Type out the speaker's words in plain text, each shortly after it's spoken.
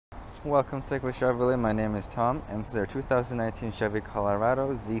Welcome to Chevrolet. My name is Tom, and this is our 2019 Chevy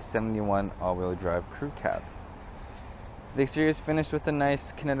Colorado Z71 all-wheel drive crew cab. The exterior is finished with a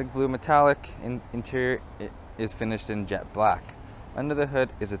nice kinetic blue metallic. Interior is finished in jet black. Under the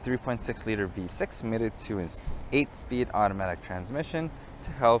hood is a 3.6-liter V6 mated to an 8-speed automatic transmission to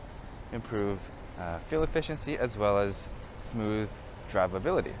help improve fuel efficiency as well as smooth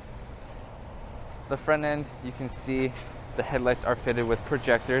drivability. The front end, you can see the headlights are fitted with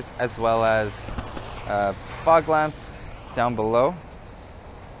projectors as well as fog lamps down below.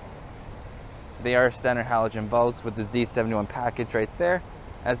 They are standard halogen bulbs with the Z71 package right there,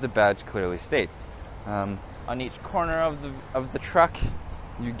 as the badge clearly states. On each corner of the truck,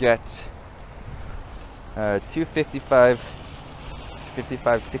 you get two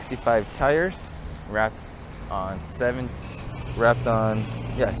 55/65 tires wrapped on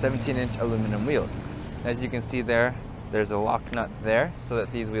 17-inch aluminum wheels. As you can see there, there's a lock nut there so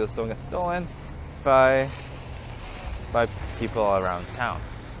that these wheels don't get stolen by people around town.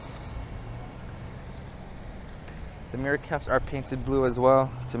 The mirror caps are painted blue as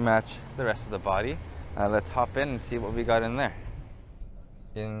well to match the rest of the body. Let's hop in and see what we got in there.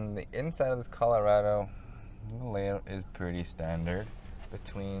 In the inside of this Colorado, the layout is pretty standard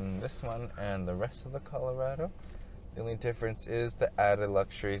between this one and the rest of the Colorado. The only difference is the added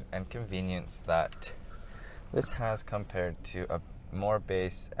luxuries and convenience that this has compared to a more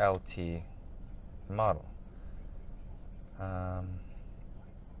base LT model.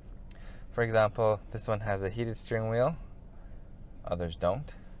 For example, this one has a heated steering wheel, others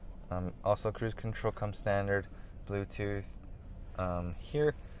don't. Also, cruise control comes standard, Bluetooth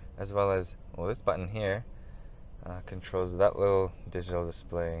here, as well as, well, this button here controls that little digital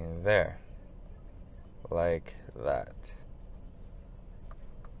display there, like that.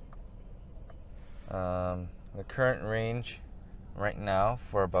 The current range right now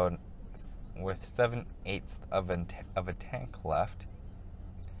for about, with 7/8 of a tank left,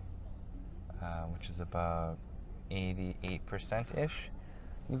 which is about 88%-ish,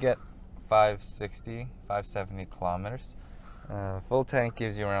 you get 570 kilometers. Full tank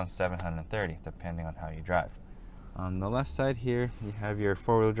gives you around 730, depending on how you drive. On the left side here, you have your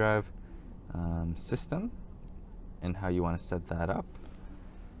four-wheel drive system and how you want to set that up.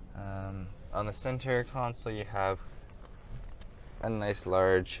 On the center console, you have a nice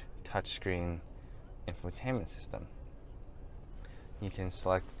large touchscreen infotainment system. You can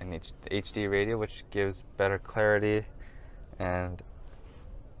select an HD radio, which gives better clarity and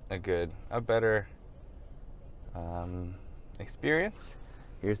a better experience.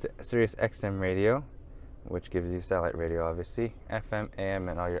 Here's the Sirius XM radio, which gives you satellite radio, obviously, FM, AM,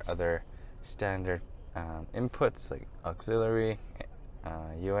 and all your other standard inputs like auxiliary,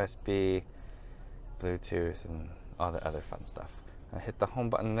 USB, Bluetooth, and all the other fun stuff. Hit the home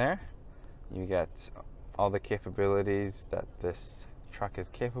button there. You get all the capabilities that this truck is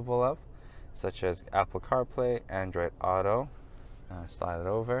capable of, such as Apple CarPlay, Android Auto. Slide it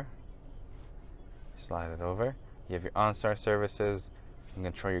over. You have your OnStar services. You can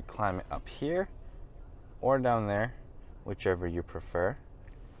control your climate up here or down there, whichever you prefer.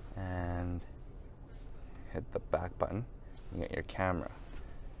 And hit the back button. You get your camera.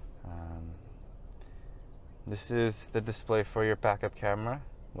 This is the display for your backup camera,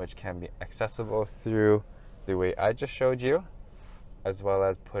 which can be accessible through the way I just showed you, as well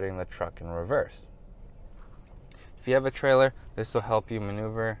as putting the truck in reverse. If you have a trailer, this will help you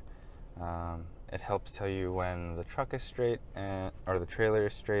maneuver. It helps tell you when the truck is straight or the trailer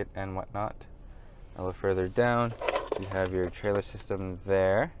is straight and whatnot. A little further down, you have your trailer system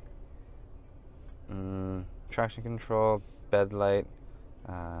there. Traction control, bed light,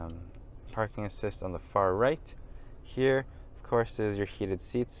 parking assist on the far right. Here, of course, is your heated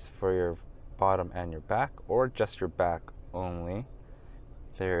seats for your bottom and your back, or just your back only.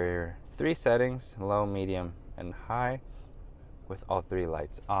 There are 3 settings: low, medium, and high, with all 3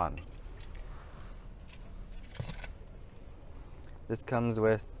 lights on. This comes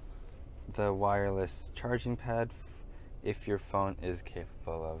with the wireless charging pad if your phone is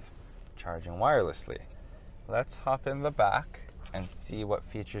capable of charging wirelessly. Let's hop in the back and see what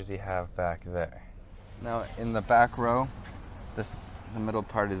features we have back there. Now, in the back row, the middle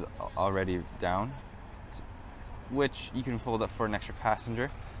part is already down, which you can fold up for an extra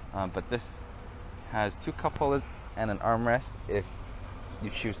passenger, but this has 2 cup holders and an armrest if you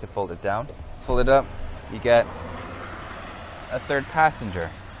choose to fold it down. Fold it up, you get a 3rd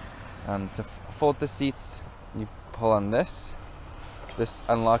passenger. To fold the seats, you pull on this. This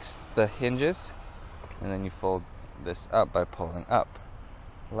unlocks the hinges, and then you fold this up by pulling up,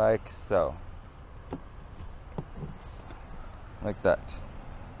 like so. Like that.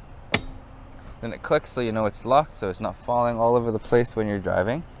 Then it clicks so you know it's locked, so it's not falling all over the place when you're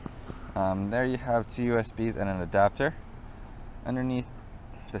driving. There you have 2 USBs and an adapter. Underneath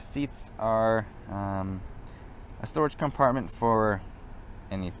the seats are a storage compartment for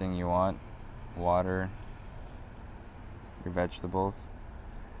anything you want. Water, your vegetables,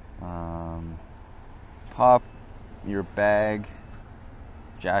 pop, your bag,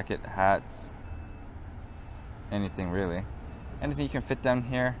 jacket, hats, anything really. Anything you can fit down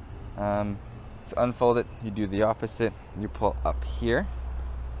here. To unfold it, you do the opposite. You pull up here.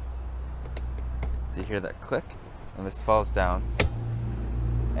 So you hear that click, and this falls down.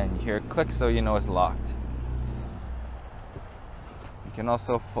 And you hear it click so you know it's locked. You can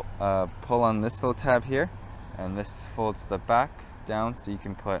also pull on this little tab here, and this folds the back down so you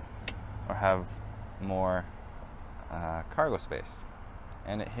can put or have more cargo space.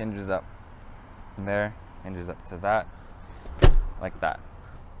 And it hinges up there, hinges up to that, like that.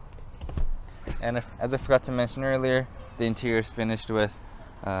 And as I forgot to mention earlier, the interior is finished with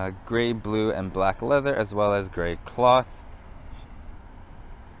gray, blue, and black leather, as well as gray cloth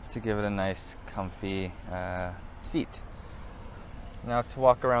to give it a nice, comfy seat. Now to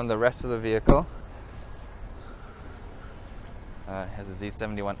walk around the rest of the vehicle, it has a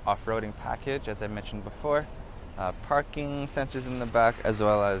Z71 off-roading package, as I mentioned before. Parking sensors in the back, as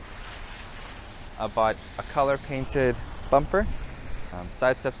well as I bought a color-painted bumper.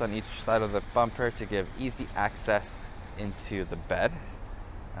 Side steps on each side of the bumper to give easy access into the bed.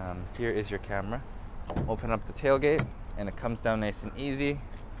 Here is your camera. Open up the tailgate, and it comes down nice and easy.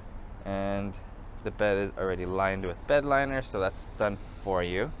 And the bed is already lined with bed liner, so that's done for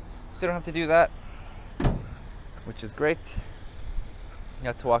you. So you don't have to do that, which is great. You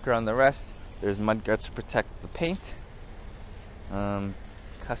have to walk around the rest. There's mud guards to protect the paint.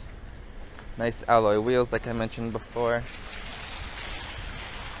 Nice alloy wheels, like I mentioned before.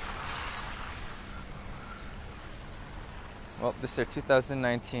 Well, this is our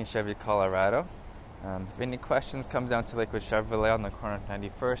 2019 Chevy Colorado. If any questions, come down to Lakewood Chevrolet on the corner of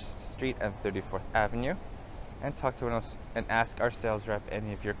 91st Street and 34th Avenue, and talk to us and ask our sales rep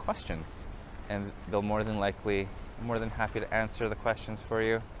any of your questions, and they'll more than happy to answer the questions for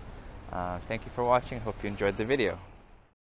you. Thank you for watching. Hope you enjoyed the video.